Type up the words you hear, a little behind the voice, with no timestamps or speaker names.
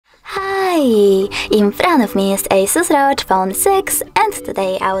everybody! In front of me is Asus ROG Phone 6, and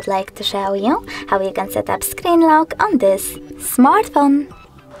today I would like to show you how you can set up screen lock on this smartphone.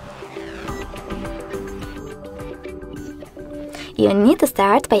 You need to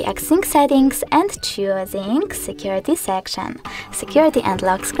start by accessing settings and choosing security section, security and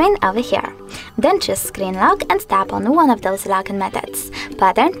lock screen over here. Then choose screen lock and tap on one of those login methods,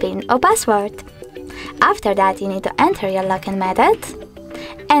 pattern, PIN or password. After that you need to enter your login method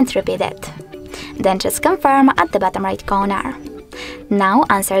and repeat it. Then just confirm at the bottom right corner. Now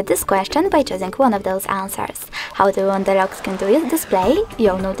answer this question by choosing one of those answers. How do you want the lock screen to display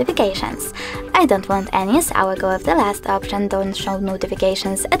your notifications? I don't want any, so I will go with the last option, don't show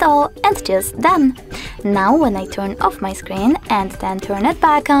notifications at all, and choose done. Now when I turn off my screen and then turn it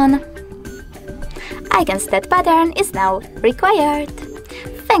back on, I can see that pattern is now required.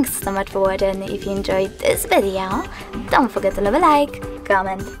 Thanks so much for watching. If you enjoyed this video, don't forget to leave a like,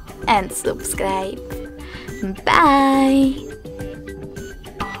 comment and subscribe. Bye!